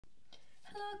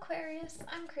Hello Aquarius,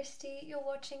 I'm Christy, you're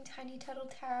watching Tiny Turtle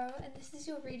Tarot and this is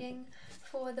your reading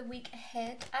for the week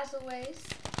ahead. As always,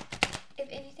 if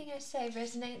anything I say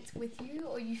resonates with you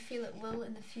or you feel it will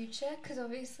in the future, because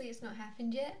obviously it's not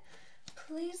happened yet,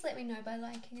 please let me know by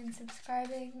liking and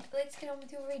subscribing. Let's get on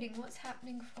with your reading. What's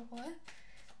happening for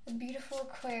the beautiful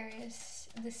Aquarius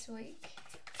this week?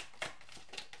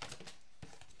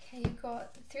 Okay, you've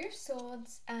got the Three of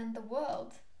Swords and the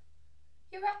World.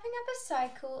 You're wrapping up a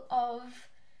cycle of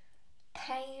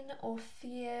pain or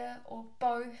fear or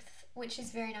both, which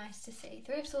is very nice to see.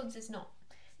 Three of Swords is not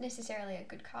necessarily a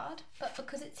good card, but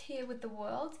because it's here with the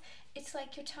World, it's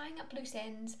like you're tying up loose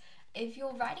ends. If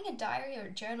you're writing a diary or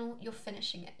a journal, you're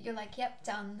finishing it. You're like, yep,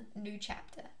 done, new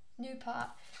chapter, new part.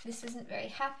 This isn't very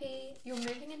happy. You're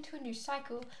moving into a new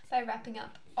cycle by wrapping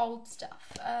up old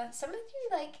stuff. Some of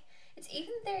you, like, it's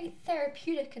even very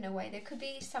therapeutic in a way. There could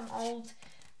be some old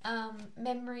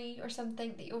memory or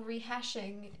something that you're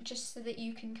rehashing just so that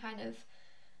you can kind of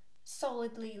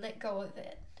solidly let go of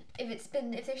it. If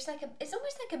there's like it's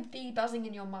almost like a bee buzzing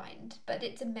in your mind, but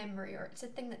it's a memory or it's a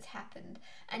thing that's happened,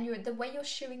 and the way you're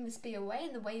shooing this bee away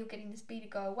and the way you're getting this bee to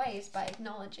go away is by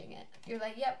acknowledging it. You're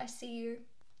like, yep, I see you,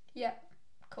 yep,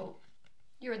 cool,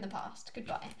 you're in the past,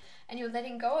 goodbye. And you're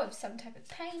letting go of some type of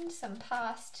pain, some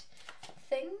past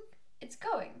thing. It's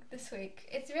going this week.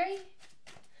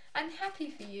 I'm happy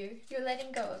for you. You're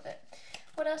letting go of it.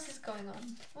 What else is going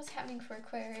on? What's happening for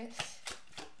Aquarius?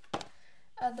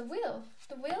 The Wheel.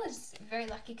 The Wheel is a very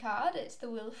lucky card. It's the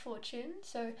Wheel of Fortune.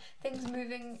 So things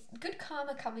moving, good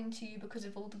karma coming to you because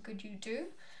of all the good you do.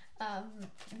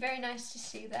 Very nice to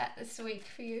see that this week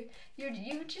for you.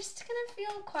 You're just gonna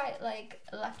feel quite like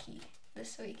lucky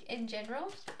this week in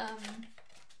general.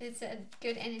 It's a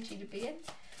good energy to be in.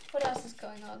 What else is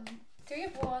going on? Three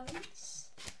of Wands.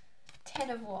 Ten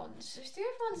of Wands. So Three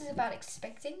of Wands is about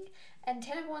expecting, and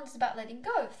Ten of Wands is about letting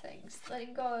go of things,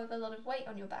 letting go of a lot of weight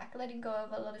on your back, letting go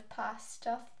of a lot of past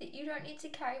stuff that you don't need to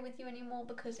carry with you anymore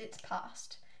because it's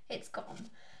past, it's gone.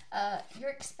 You're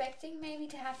expecting maybe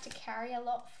to have to carry a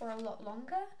lot for a lot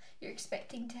longer. You're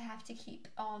expecting to have to keep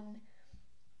on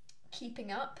keeping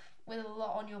up with a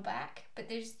lot on your back, but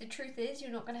the truth is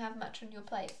you're not going to have much on your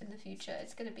plate in the future.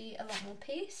 It's going to be a lot more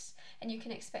peace, and you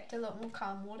can expect a lot more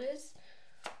calm waters.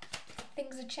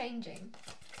 Things are changing,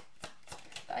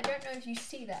 but I don't know if you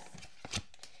see that.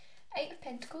 Eight of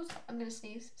Pentacles. I'm gonna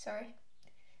sneeze, sorry.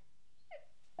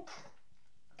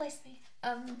 Bless me.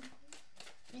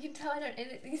 You can tell I don't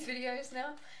edit these videos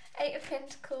now. Eight of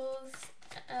Pentacles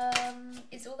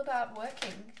is all about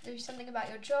working. There's something about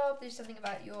your job, there's something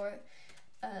about your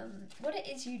what it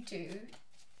is you do,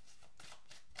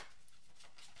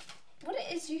 what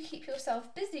it is you keep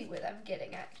yourself busy with. I'm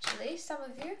getting, actually, some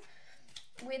of you.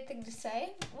 Weird thing to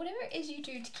say. Whatever it is you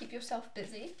do to keep yourself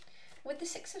busy. With the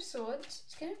Six of Swords,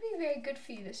 it's going to be very good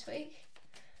for you this week.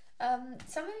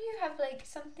 Some of you have like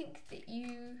something that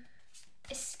you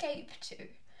escape to.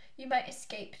 You might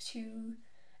escape to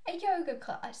a yoga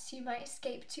class. You might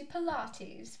escape to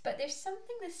Pilates. But there's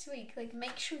something this week, like,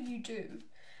 make sure you do.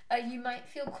 You might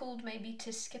feel called maybe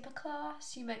to skip a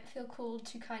class. You might feel called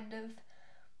to kind of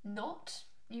not.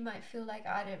 You might feel like,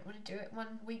 I don't want to do it.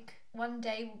 One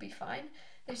day will be fine.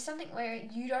 There's something where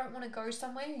you don't want to go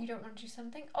somewhere, you don't want to do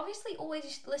something. Obviously,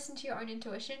 always listen to your own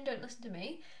intuition. Don't listen to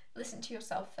me. Listen to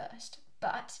yourself first.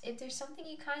 But if there's something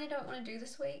you kind of don't want to do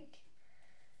this week,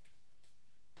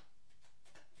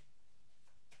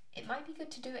 it might be good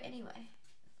to do it anyway.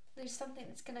 There's something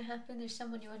that's going to happen. There's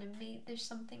someone you want to meet. There's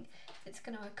something that's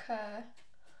going to occur.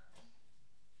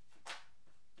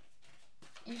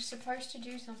 You're supposed to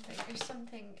do something. There's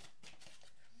something.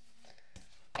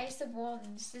 Ace of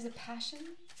Wands. There's a passion.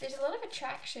 There's a lot of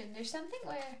attraction. There's something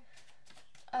where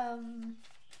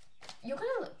you're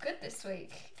gonna look good this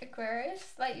week,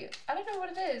 Aquarius. Like, I don't know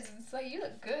what it is. It's like, you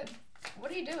look good.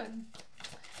 What are you doing?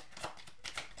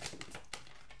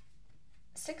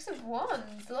 Six of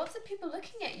Wands. Lots of people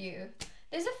looking at you.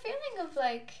 There's a feeling of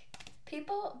like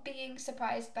people being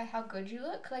surprised by how good you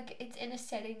look. Like, it's in a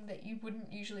setting that you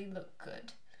wouldn't usually look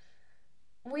good.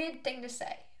 Weird thing to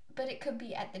say. But it could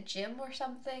be at the gym or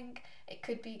something. It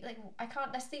could be like,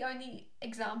 that's the only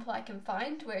example I can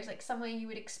find where it's like somewhere you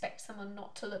would expect someone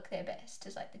not to look their best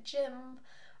is like the gym,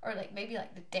 or like maybe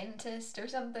like the dentist or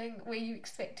something, where you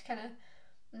expect kind of,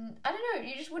 I don't know,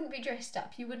 you just wouldn't be dressed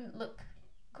up. You wouldn't look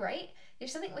great.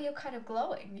 There's something where you're kind of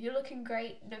glowing. You're looking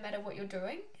great no matter what you're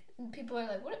doing. And people are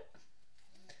like,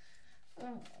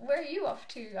 where are you off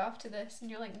to after this? And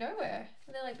you're like, nowhere.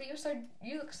 And they're like, but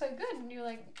you look so good. And you're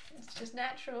like, it's just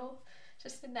natural,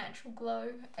 just a natural glow,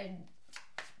 and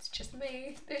it's just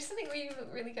me. There's something where you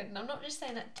look really good, and I'm not just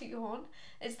saying that to your horn.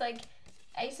 It's like,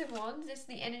 Ace of Wands, this is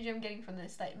the energy I'm getting from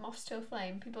this, like moths to a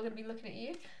flame. People are going to be looking at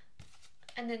you.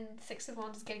 And then Six of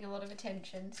Wands is getting a lot of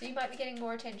attention. So you might be getting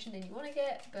more attention than you want to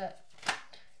get, but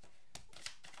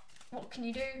what can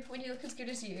you do when you look as good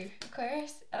as you,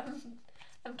 Aquarius?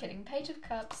 I'm kidding. Page of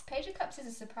Cups. Page of Cups is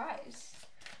a surprise.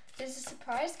 There's a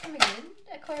surprise coming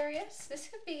in, Aquarius. This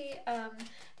could be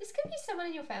someone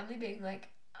in your family being like,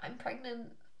 I'm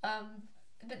pregnant,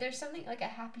 but there's something like a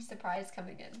happy surprise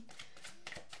coming in.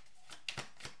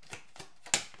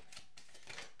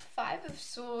 Five of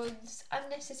Swords,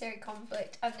 unnecessary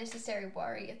conflict, unnecessary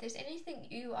worry. If there's anything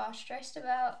you are stressed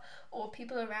about or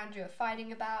people around you are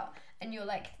fighting about and you're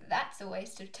like, that's a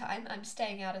waste of time, I'm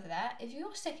staying out of that. If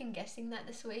you're second guessing that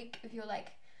this week, if you're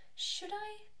like, should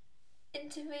I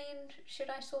intervene? Should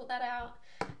I sort that out?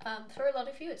 For a lot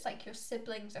of you, it's like your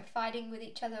siblings are fighting with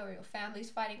each other or your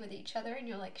family's fighting with each other and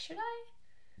you're like, should I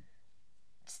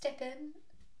step in?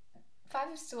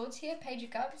 Five of Swords here, Page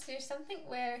of Cups. There's something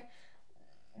where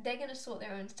they're going to sort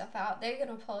their own stuff out. They're going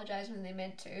to apologise when they're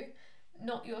meant to.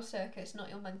 Not your circus, not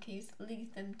your monkeys.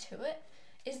 Leave them to it,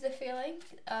 is the feeling.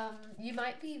 You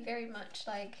might be very much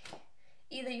like,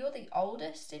 either you're the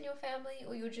oldest in your family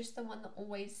or you're just the one that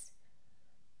always,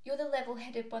 you're the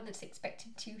level-headed one that's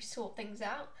expected to sort things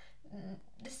out.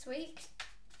 This week,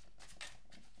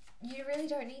 you really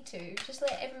don't need to. Just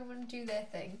let everyone do their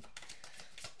thing.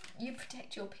 You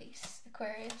protect your peace,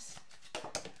 Aquarius.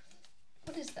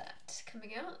 What is that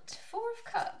coming out? Four of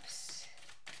Cups.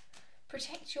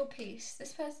 Protect your peace.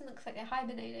 This person looks like they're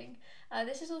hibernating.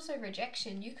 This is also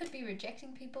rejection. You could be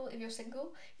rejecting people if you're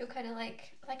single. You're kind of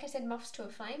like I said, moths to a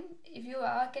flame. If you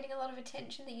are getting a lot of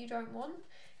attention that you don't want,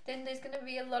 then there's going to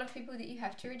be a lot of people that you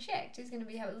have to reject. There's going to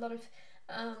be a lot of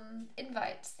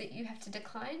invites that you have to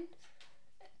decline.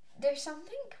 There's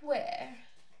something where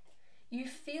you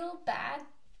feel bad,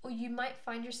 or you might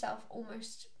find yourself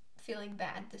almost feeling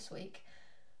bad this week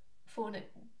for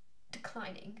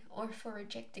declining or for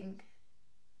rejecting,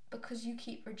 because you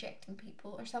keep rejecting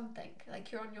people or something.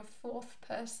 Like you're on your fourth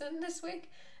person this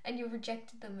week and you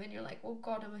rejected them and you're like, oh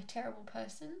God, I'm a terrible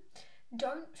person.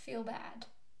 Don't feel bad,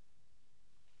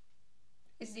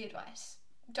 is the advice.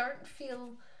 Don't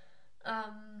feel,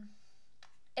 at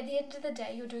the end of the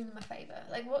day, you're doing them a favour.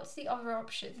 Like, what's the other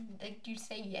option? Like, you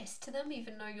say yes to them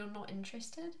even though you're not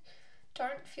interested?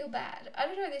 Don't feel bad. I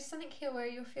don't know, there's something here where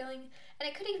you're feeling, and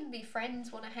it could even be friends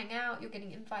want to hang out, you're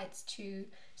getting invites to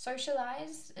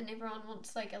socialise, and everyone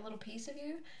wants like a little piece of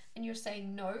you, and you're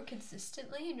saying no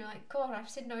consistently, and you're like, God, I've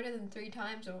said no to them 3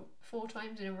 times or 4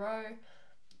 times in a row.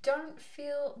 Don't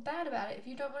feel bad about it. If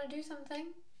you don't want to do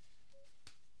something,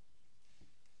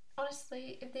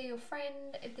 honestly, if they're your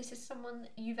friend, if this is someone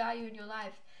you value in your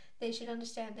life, they should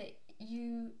understand that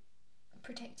you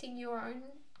protecting your own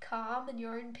calm and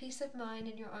your own peace of mind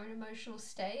and your own emotional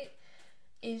state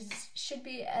should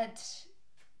be at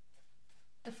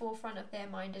the forefront of their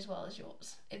mind as well as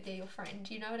yours, if they're your friend.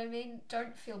 You know what I mean?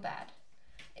 Don't feel bad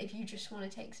if you just want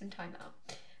to take some time out.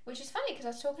 Which is funny, because I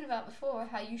was talking about before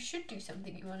how you should do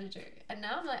something you want to do, and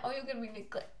now I'm like, oh, you're going to be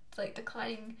like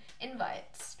declining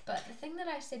invites. But the thing that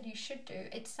I said you should do,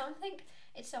 it's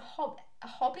a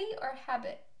hobby or a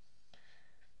habit.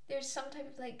 There's some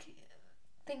type of like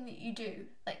thing that you do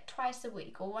like twice a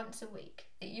week or once a week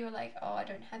that you're like, oh, I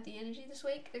don't have the energy this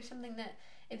week. There's something that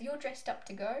if you're dressed up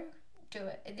to go, do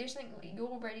it. If there's something that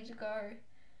you're ready to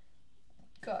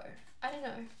go. I don't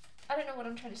know what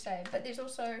I'm trying to say, but there's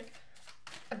also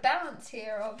a balance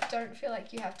here of don't feel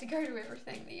like you have to go to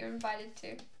everything that you're invited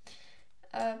to.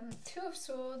 Two of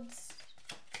Swords,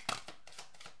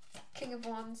 King of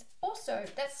Wands. Also,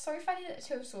 that's so funny that the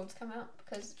Two of Swords come out,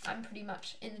 because I'm pretty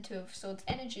much in the Two of Swords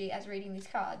energy as reading these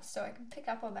cards, so I can pick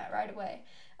up on that right away.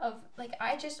 Of like,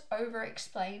 I just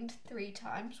over-explained 3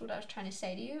 times what I was trying to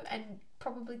say to you, and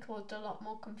probably caused a lot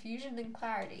more confusion than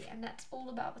clarity, and that's all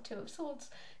about the Two of Swords,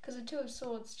 because the Two of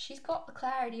Swords, she's got the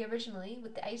clarity originally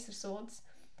with the Ace of Swords,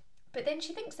 but then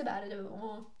she thinks about it a bit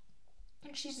more,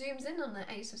 and she zooms in on the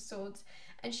Ace of Swords,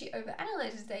 and she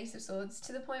overanalyzes the Ace of Swords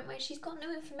to the point where she's got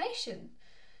no information.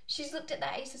 She's looked at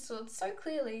that Ace of Swords so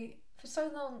clearly for so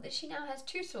long that she now has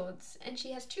 2 swords, and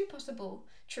she has 2 possible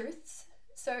truths.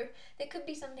 So there could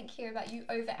be something here about you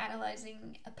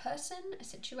overanalyzing a person, a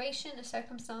situation, a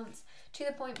circumstance, to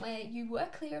the point where you were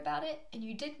clear about it and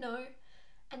you did know,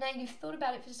 and now you've thought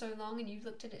about it for so long and you've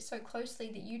looked at it so closely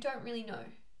that you don't really know.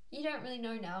 You don't really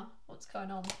know now what's going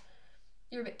on.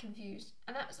 You're a bit confused,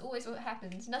 and that's always what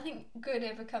happens. Nothing good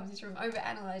ever comes from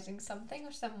overanalyzing something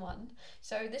or someone.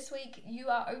 So this week you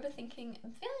are overthinking.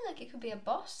 I'm feeling like it could be a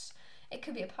boss, it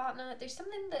could be a partner. There's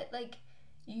something that like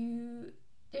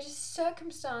there's a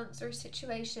circumstance or a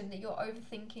situation that you're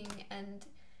overthinking, and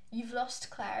you've lost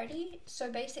clarity.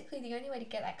 So basically the only way to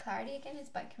get that clarity again is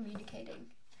by communicating.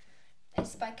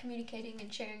 It's by communicating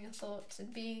and sharing your thoughts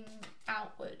and being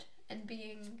outward and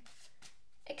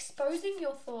exposing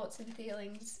your thoughts and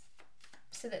feelings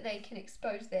so that they can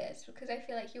expose theirs, because I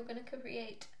feel like you're going to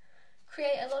create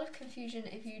a lot of confusion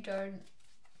if you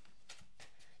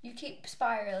keep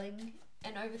spiraling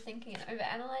and overthinking and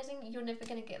overanalyzing. You're never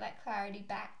going to get that clarity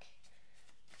back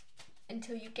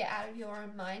until you get out of your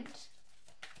own mind.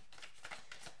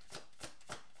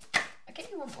 I'll get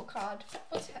you one more card.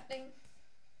 What's happening?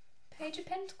 Page of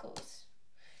Pentacles.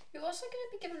 You're also going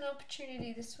to be given an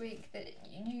opportunity this week that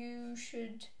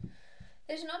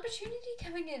there's an opportunity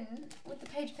coming in with the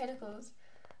Page of Pentacles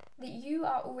that you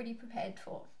are already prepared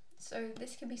for. So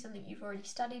this could be something you've already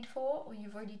studied for or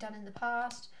you've already done in the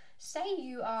past. Say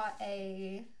you are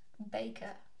a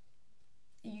baker.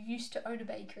 You used to own a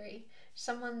bakery.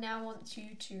 Someone now wants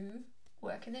you to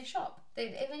work in their shop.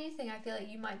 If anything, I feel like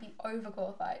you might be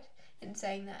overqualified in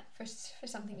saying that for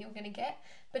something you're going to get,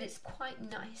 but it's quite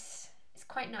nice. It's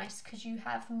quite nice because you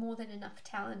have more than enough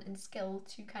talent and skill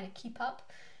to kind of keep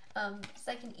up. It's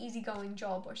like an easygoing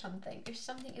job or something. It's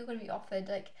something you're going to be offered,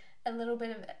 like a little bit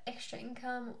of extra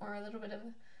income or a little bit of,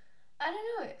 I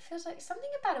don't know, it feels like something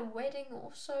about a wedding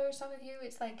also. Some of you,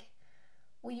 it's like,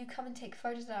 will you come and take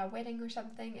photos at our wedding or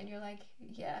something? And you're like,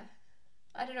 yeah.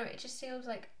 I don't know, it just feels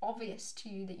like obvious to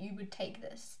you that you would take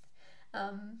this.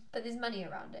 But there's money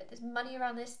around it. There's money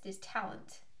around this, there's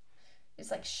talent.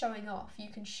 It's like showing off. You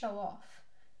can show off.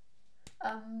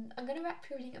 I'm going to wrap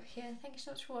your reading up here. Thank you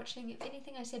so much for watching. If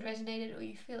anything I said resonated or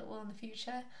you feel it will in the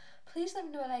future, please let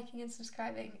me know by liking and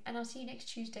subscribing. And I'll see you next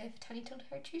Tuesday for Tiny Told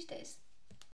Her Tuesdays.